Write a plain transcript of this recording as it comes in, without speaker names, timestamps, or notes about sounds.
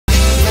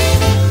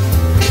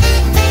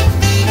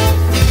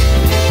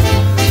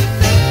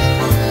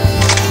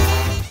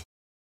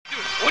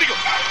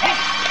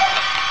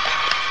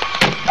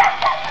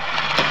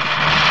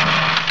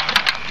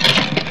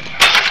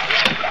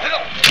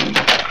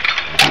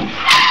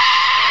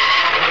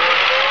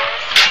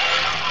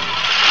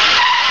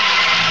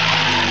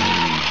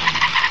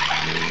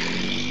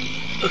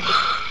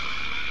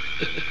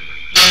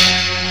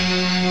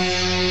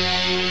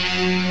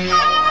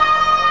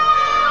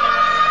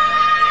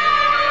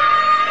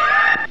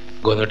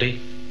ഗോവിന്ദുട്ടി,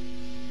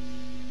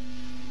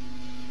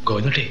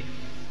 ഗോവിന്ദുട്ടി,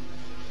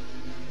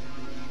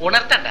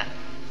 ഉണർത്തണ്ട,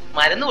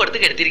 മരുന്ന് കൊടുത്ത്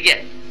കെടുത്തിരിക്കുക.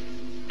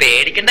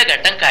 പേടിക്കേണ്ട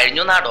ഘട്ടം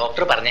കഴിഞ്ഞു എന്നാ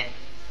ഡോക്ടർ പറഞ്ഞേ.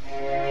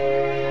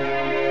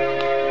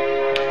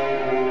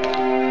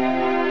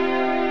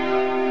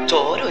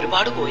 ചോര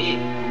ഒരുപാട് പോയി,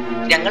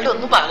 ഞങ്ങളുടെ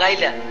ഒന്നും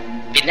പാകായില്ല.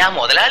 പിന്നെ ആ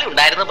മുതലാളി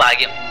ഉണ്ടായിരുന്ന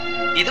ഭാഗ്യം,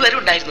 ഇതുവരെ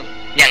ഉണ്ടായിരുന്നു.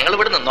 ഞങ്ങൾ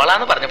ഇവിടെ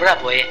നിന്നോളാന്ന് പറഞ്ഞപ്പോഴാ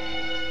പോയേ.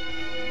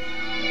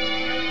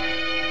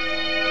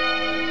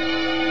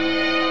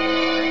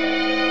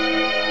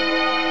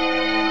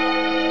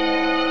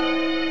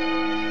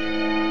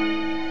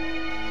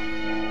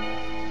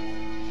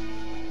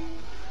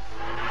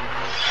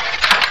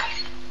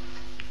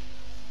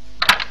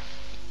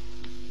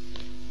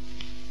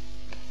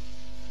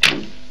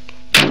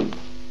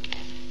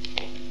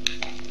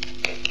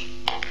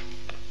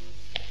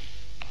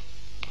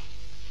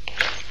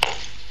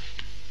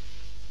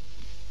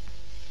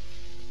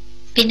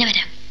 പിന്നെ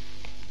വരാം.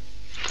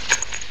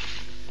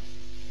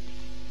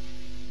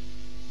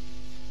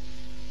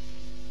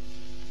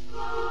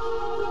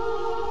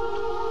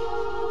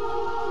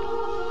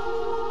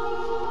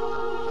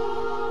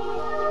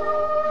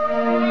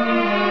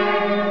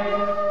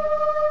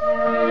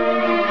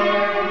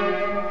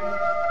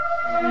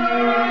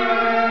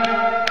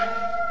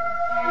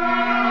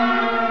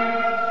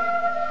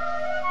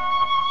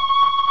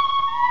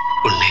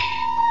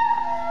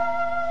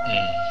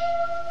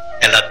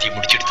 எல்லாத்தையும்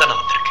முடிச்சுட்டு தான் நான்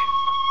வந்திருக்கேன்.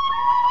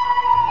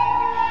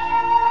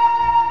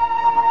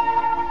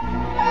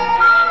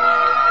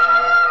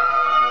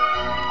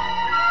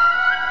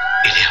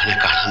 ഇനി അവനെ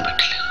കാണാൻ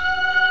പറ്റില്ല.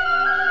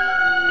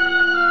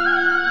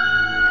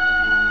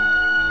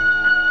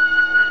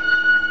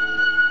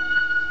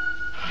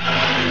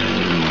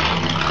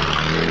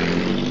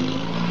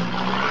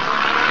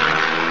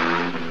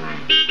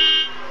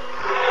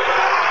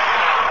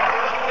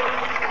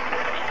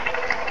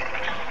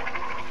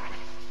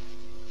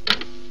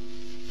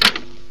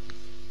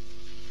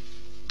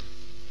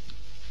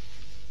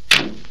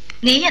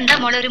 നീ എന്താ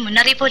മോളെ ഒരു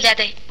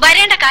മുന്നറിയിപ്പില്ലാതെ?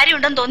 വരേണ്ട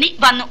കാര്യമുണ്ടെന്ന് തോന്നി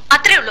വന്നു,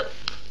 അത്രേ ഉള്ളൂ.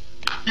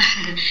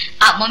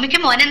 അമ്മമ്മയ്ക്ക്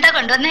മോനെന്താ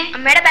കൊണ്ടുവന്നേ?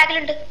 അമ്മയുടെ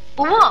ബാഗിലുണ്ട്.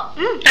 ഓ,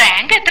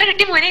 റാങ്ക് എത്ര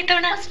കിട്ടി മോനെ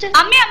ഇത്തവണ?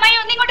 അമ്മയും അമ്മായി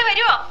ഒന്നിങ്ങോട്ട്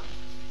വരുവോ?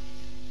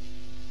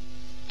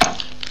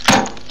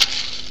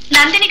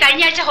 നന്ദിനി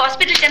കഴിഞ്ഞ ആഴ്ച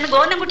ഹോസ്പിറ്റലിൽ ചെന്ന്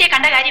ഗോവിന്ദൻകുട്ടിയെ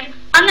കണ്ട കാര്യം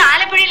അങ്ങ്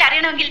ആലപ്പുഴയിൽ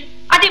അറിയണമെങ്കിൽ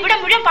അത് ഇവിടെ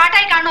മുഴുവൻ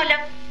പാട്ടായി കാണുമല്ലോ.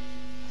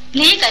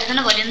 നീ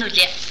കരുതുന്ന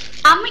പോലെയൊന്നുമില്ല.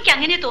 അമ്മയ്ക്ക്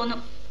അങ്ങനെ തോന്നും.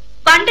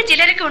 പണ്ട്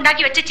ചിലരൊക്കെ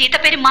ഉണ്ടാക്കി വെച്ച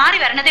ചീത്തപ്പേര് മാറി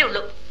വരണതേ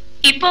ഉള്ളൂ.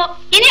 ഇപ്പോ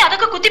ഇനി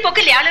അതൊക്കെ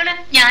കുത്തിപ്പൊക്കില്ലേ ആളുകള്?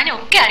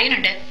 ഞാനൊക്കെ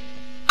അറിയുന്നുണ്ട്.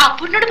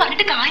 അപ്പുവിനോട്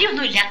പറഞ്ഞിട്ട്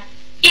കാര്യമൊന്നുമില്ല.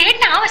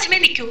 ഏട്ടൻ ആ വശമേ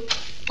നിൽക്കൂ.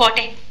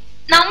 പോട്ടെ,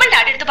 നമ്മളുടെ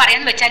അടുത്ത്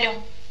പറയാന്ന് വെച്ചാലോ,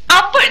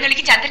 അപ്പൊ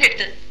എഴുന്നള്ളിക്ക് ചന്ദ്രന്റെ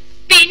അടുത്ത്.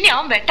 പിന്നെ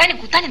അവൻ വെട്ടാനും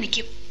കുത്താനും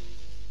നിൽക്കും.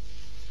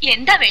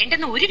 എന്താ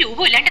വേണ്ടെന്ന് ഒരു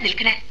രൂപം ഇല്ലാണ്ട്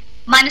നിൽക്കണേ.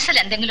 മനസ്സിൽ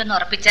എന്തെങ്കിലും ഒന്ന്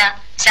ഉറപ്പിച്ച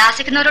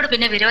ശാസിക്കുന്നവരോട്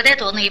പിന്നെ വിരോധേ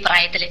തോന്നും. ഈ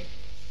പ്രായത്തില്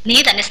നീ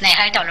തന്നെ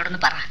സ്നേഹമായിട്ട്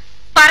അവളോടൊന്ന്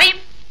പറയും.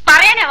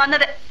 പറയാനാ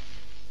വന്നത്.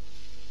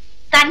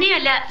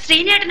 തന്നെയല്ല,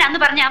 ശ്രീനേട്ടൻ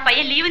അന്ന് പറഞ്ഞ ആ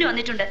പയ്യൻ ലീവിന്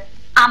വന്നിട്ടുണ്ട്.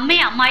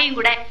 അമ്മയും അമ്മായിയും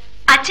കൂടെ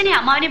അച്ഛനെയും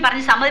അമ്മാവിനെയും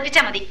പറഞ്ഞ്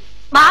സമ്മതിപ്പിച്ചാ മതി.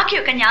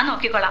 ബാക്കിയൊക്കെ ഞാൻ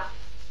നോക്കിക്കൊള്ളാം.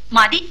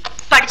 മതി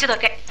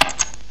പഠിച്ചതൊക്കെ.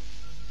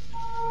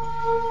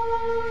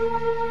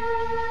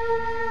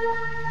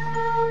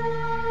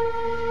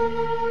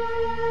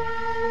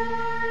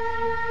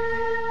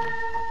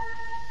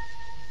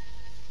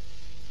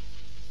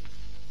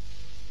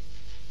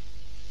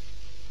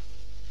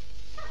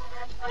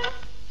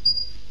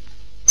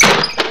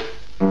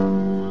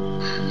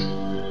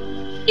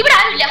 ഇവിടെ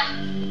ആരുമില്ല.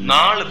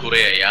 നാളെ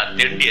കുറേയായി ആ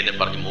തെണ്ടി എന്നെ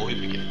പറഞ്ഞ്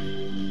മോഹിപ്പിക്കുന്നു.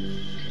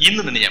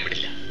 ഇന്ന് നിന്നെ ഞാൻ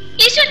വിടില്ല.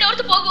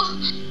 ഈശ്വരനോർത്ത് പോകൂ.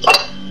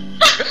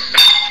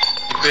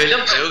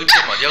 ബലം പ്രയോഗിച്ച്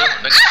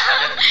മതിയാകുന്നുണ്ടെങ്കിൽ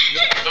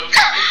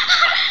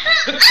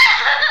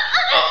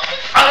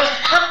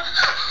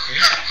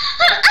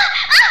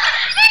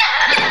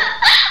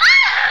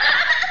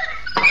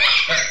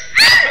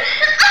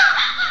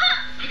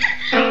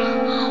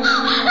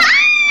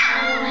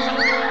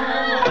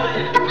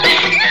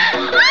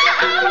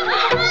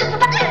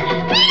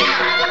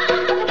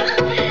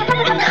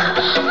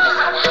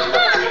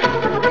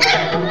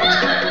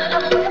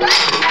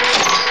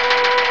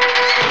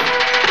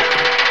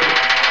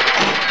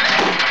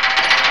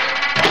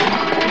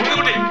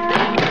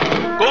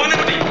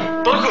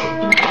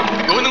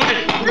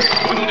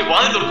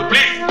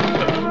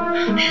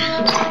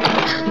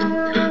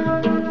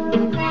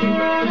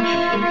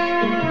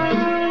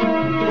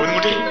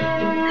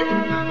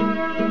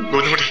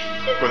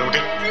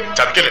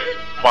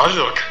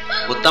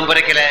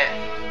പുത്തമ്പുരക്കിലെ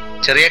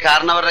ചെറിയ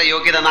കാരണവരുടെ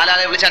യോഗ്യത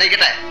നാലാളെ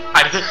വിളിച്ചറിയിക്കട്ടെ.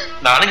 അടുത്ത്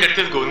നാണം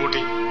കെടുത്തത്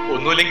ഗോവിന്ദൻകുട്ടി.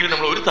 ഒന്നുമില്ലെങ്കിലും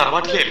നമ്മൾ ഒരു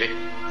തറവാട്ടിലേ അല്ലേ?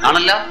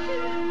 ആണല്ലോ.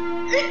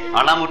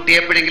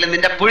 അളമുട്ടിയപ്പോഴെങ്കിലും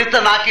നിന്റെ പുഴുത്ത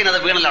നാക്കിനത്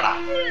വീണല്ലോടാ.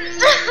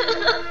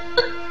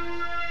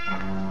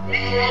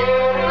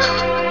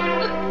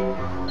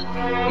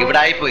 ഇവിടെ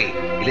ആയിപ്പോയി.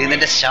 ഇല്ലെങ്കിൽ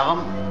നിന്റെ ശവം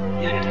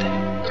ഞാൻ എടുത്ത.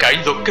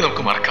 കഴിഞ്ഞതൊക്കെ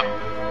നമുക്ക് മറക്കാം.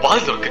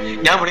 വാതിൽ തുറക്ക്.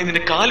 ഞാൻ വേണമെങ്കിൽ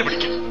നിന്റെ കാല്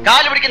പിടിക്കാം.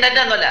 കാല് പിടിക്കുന്ന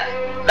എന്റെ ഒന്നുമല്ല.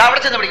 ഇത്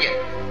അവിടെ ചെന്ന് പിടിക്കുക.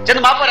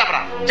 ചെന്ന് മാപ്പ് വരാൻ പറ.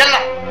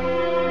 ചെല്ലാം.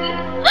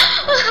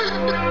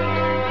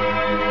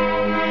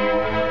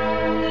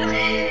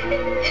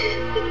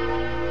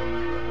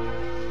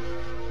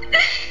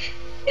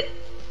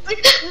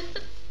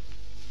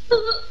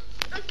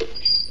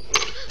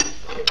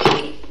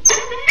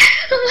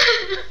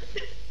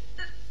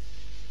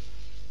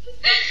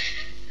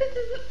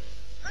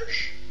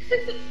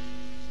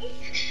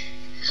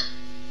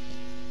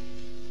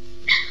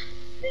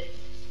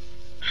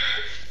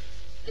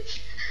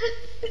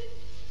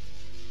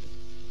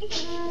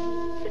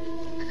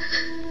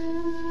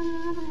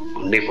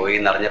 ഉണ്ണി പോയി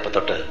എന്നറിഞ്ഞപ്പോ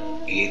തൊട്ട്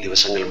ഈ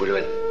ദിവസങ്ങൾ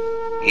മുഴുവൻ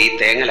ഈ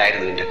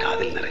തേങ്ങലായിരുന്നു എന്റെ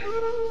കാതിൽ നിറയെ.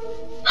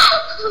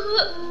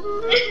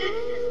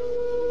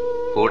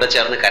 കൂടെ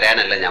ചേർന്ന്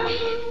കരയാനല്ല ഞാൻ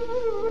വന്നത്.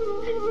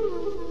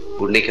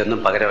 ഉണ്ണിക്കൊന്നും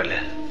പകരമല്ല.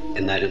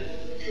 എന്നാലും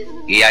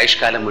ഈ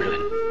ആയുഷ്കാലം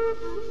മുഴുവൻ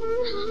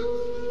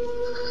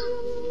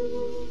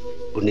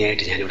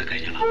ഉണ്ണിയായിട്ട് ഞാനിവിടെ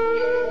കഴിഞ്ഞോളാം.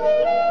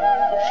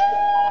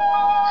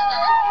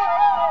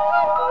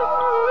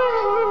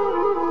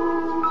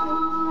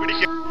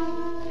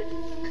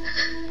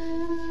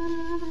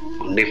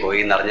 ഉണ്ണി പോയി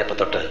എന്നറിഞ്ഞപ്പോ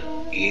തൊട്ട്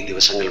ഈ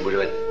ദിവസങ്ങൾ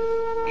മുഴുവൻ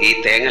ഈ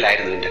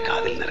തേങ്ങലായിരുന്നു എന്റെ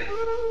കാതിൽ നിറയെ.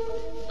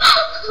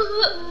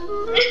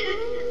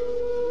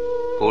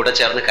 കൂടെ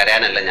ചേർന്ന്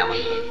കരയാനല്ല ഞാൻ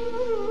വന്നത്.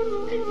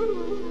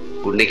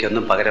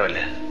 ഉണ്ണിക്കൊന്നും പകരമല്ല.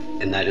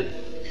 എന്നാലും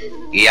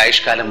ഈ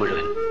ആയുഷ്കാലം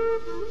മുഴുവൻ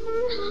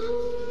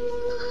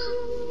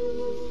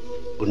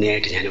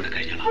ഉണ്ണിയായിട്ട് ഞാനിവിടെ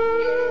കഴിഞ്ഞോളാം.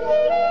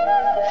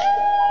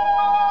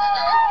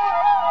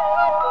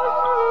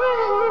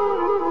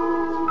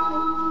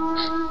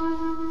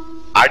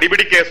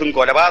 അടിപിടി കേസും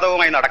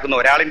കൊലപാതകവുമായി നടക്കുന്ന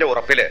ഒരാളിന്റെ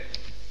ഉറപ്പില്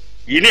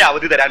ഇനി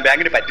അവധി തരാൻ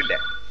ബാങ്കിന് പറ്റില്ല.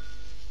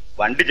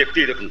 വണ്ടി ജപ്തി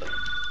ചെയ്തിട്ടുണ്ട്.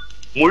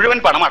 മുഴുവൻ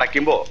പണം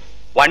അടയ്ക്കുമ്പോ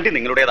വണ്ടി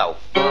നിങ്ങളുടേതാവും.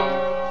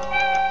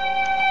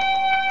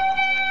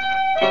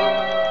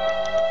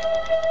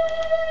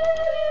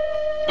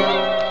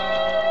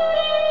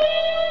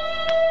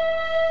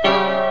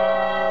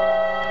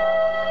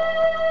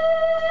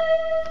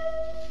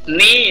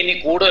 നീ ഇനി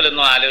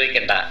കൂടുതലൊന്നും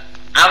ആലോചിക്കണ്ട.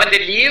 അവന്റെ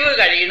ലീവ്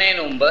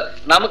കഴിയുന്നതിന് മുമ്പ്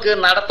നമുക്ക്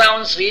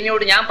നടത്താവുന്ന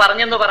ശ്രീനിയോട് ഞാൻ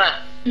പറഞ്ഞെന്ന് പറ.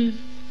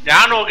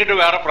 ഞാൻ നോക്കിയിട്ട്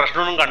വേറെ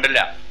പ്രശ്നമൊന്നും കണ്ടില്ല.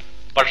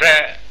 പക്ഷെ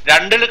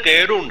രണ്ടില്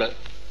കേടുണ്ട്,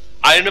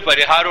 അതിന്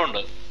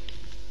പരിഹാരമുണ്ട്.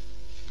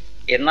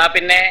 എന്നാ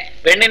പിന്നെ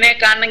പെണ്ണിനെ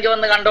കാണണമെങ്കിൽ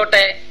വന്ന്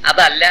കണ്ടോട്ടെ.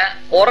 അതല്ല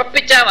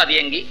ഉറപ്പിച്ചാ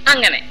മതിയെങ്കിൽ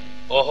അങ്ങനെ.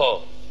 ഓഹോ,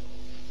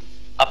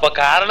 അപ്പൊ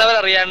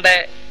കാരണവരറിയാണ്ട്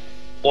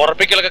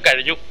ഉറപ്പിക്കലൊക്കെ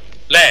കഴിഞ്ഞു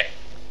അല്ലേ?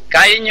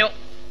 കഴിഞ്ഞു.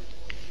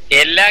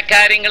 എല്ലാ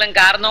കാര്യങ്ങളും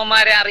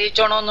കാരണവന്മാരെ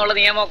അറിയിച്ചോണോന്നുള്ള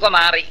നിയമമൊക്കെ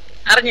മാറി.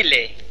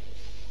 അറിഞ്ഞില്ലേ?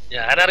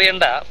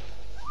 ഞാനറിയണ്ട,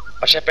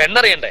 പക്ഷെ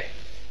പെണ്ണറിയണ്ടേ?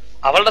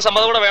 അവളുടെ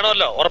സമ്മതം കൂടെ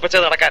വേണമല്ലോ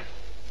ഉറപ്പിച്ചത് നടക്കാൻ.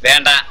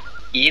 വേണ്ട,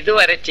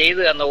 ഇതുവരെ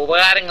ചെയ്തു തന്ന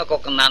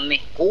ഉപകാരങ്ങൾക്കൊക്കെ നന്ദി.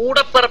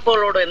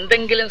 കൂടെപ്പിറപ്പുകളോട്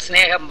എന്തെങ്കിലും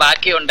സ്നേഹം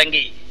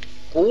ബാക്കിയുണ്ടെങ്കിൽ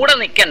കൂടെ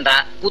നിൽക്കണ്ട,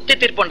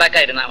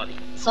 കുത്തിത്തിരിപ്പുണ്ടാക്കാതിരുന്നാ മതി.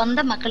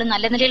 സ്വന്തം മക്കള്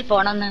നല്ല നിലയിൽ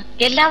പോണമെന്ന്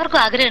എല്ലാവർക്കും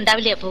ആഗ്രഹം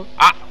ഉണ്ടാവില്ലേ? അപ്പോ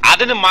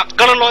അതിന്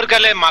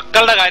മക്കളുള്ളവർക്കല്ലേ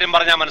മക്കളുടെ കാര്യം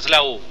പറഞ്ഞാൽ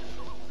മനസ്സിലാവൂ.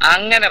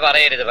 അങ്ങനെ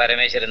പറയരുത്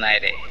പരമേശ്വരൻ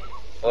നായരെ.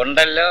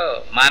 ഉണ്ടല്ലോ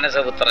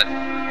മാനസപുത്രൻ.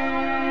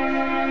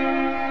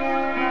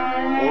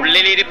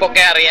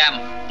 ഉള്ളിലിരിപ്പൊക്കെ അറിയാം.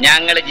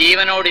 ഞങ്ങള്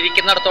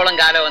ജീവനോടിരിക്കുന്നിടത്തോളം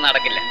കാലം അത്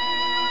നടക്കില്ല.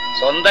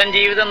 സ്വന്തം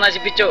ജീവിതം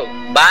നശിപ്പിച്ചോ,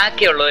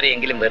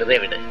 ബാക്കിയുള്ളവരെയെങ്കിലും വെറുതെ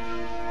വിട്.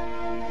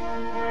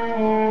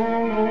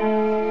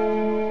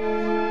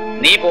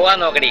 നീ പോവാൻ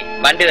നോക്കടി,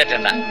 വണ്ടി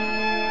തെറ്റണ്ട.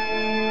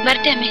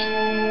 വരട്ടെ അമ്മേ.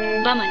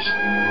 വാ മോനെ.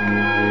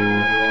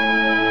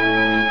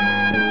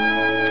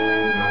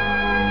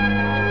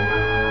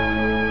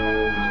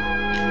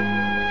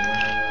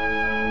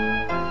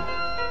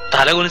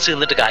 തലകുനിച്ച്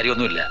നിന്നിട്ട്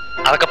കാര്യമൊന്നുമില്ല.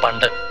 അതൊക്കെ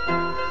പണ്ട്.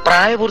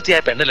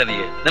 പ്രായപൂർത്തിയായ പെണ്ണല്ലേ നീ?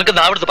 നിനക്ക്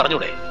നാവിടുത്ത്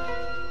പറഞ്ഞൂടെ?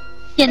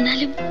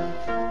 എന്നാലും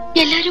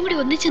എല്ലാരും കൂടി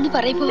ഒന്നിച്ചെന്ന്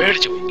പറയുമ്പോ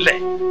പേടിച്ചു ഇല്ലേ?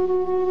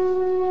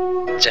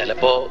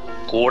 ചിലപ്പോ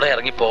കൂടെ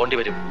ഇറങ്ങി പോകേണ്ടി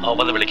വരും. അവൻ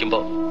വന്ന് വിളിക്കുമ്പോ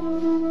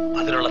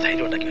അതിനുള്ള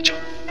ധൈര്യം ഉണ്ടാക്കി വെച്ചു.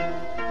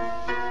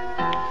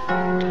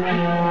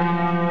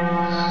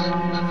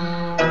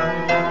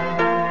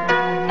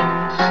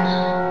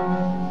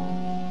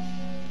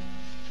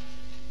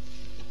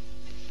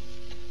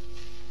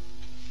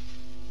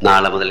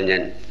 നാളെ മുതൽ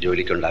ഞാൻ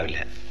ജോലിക്കുണ്ടാവില്ല.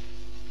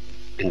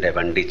 എന്റെ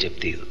വണ്ടി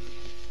ജപ്തി ചെയ്തു.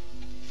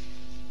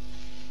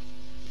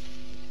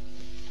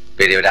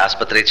 പിന്നെ ഒരു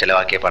ആസ്പത്രി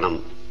ചെലവാക്കിയ പണം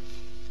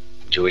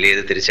ജോലി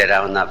ചെയ്ത് തിരിച്ചു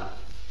തരാമെന്നാ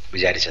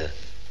വിചാരിച്ചത്.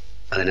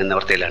 അതിന്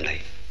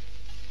നിവൃത്തിയില്ലാണ്ടായി.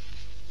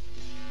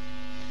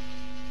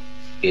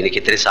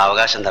 എനിക്കിത്തിരി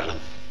സാവകാശം തരണം.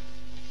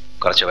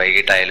 കുറച്ച്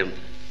വൈകിട്ടായാലും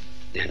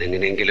ഞാൻ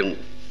എങ്ങനെയെങ്കിലും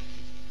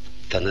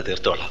തന്ന്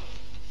തീർത്തോളാം.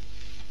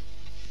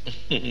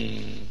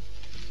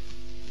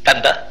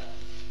 തന്താ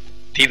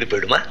തീത്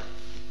പെടുമാ?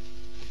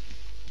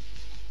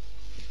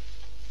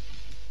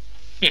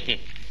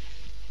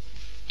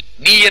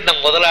 நீ என்ன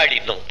முதலாளி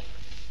இன்னும்,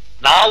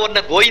 நான்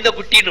உன்னை கோவிந்த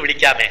குட்டின்னு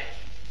விழிக்காம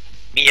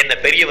நீ என்ன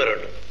பெரியவர்.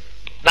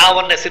 நான்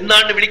உன்னை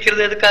சின்னான்னு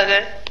விழிக்கிறது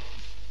எதுக்காக?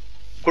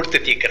 கொடுத்து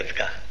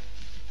தீக்கிறதுக்கா?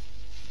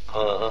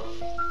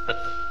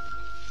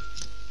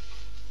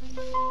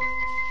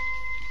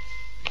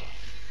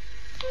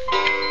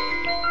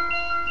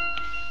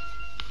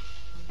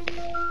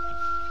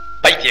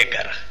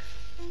 பைத்தியக்கார.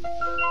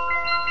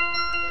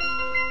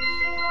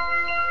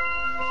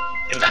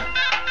 இந்த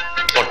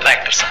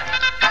டிராக்டர் சார்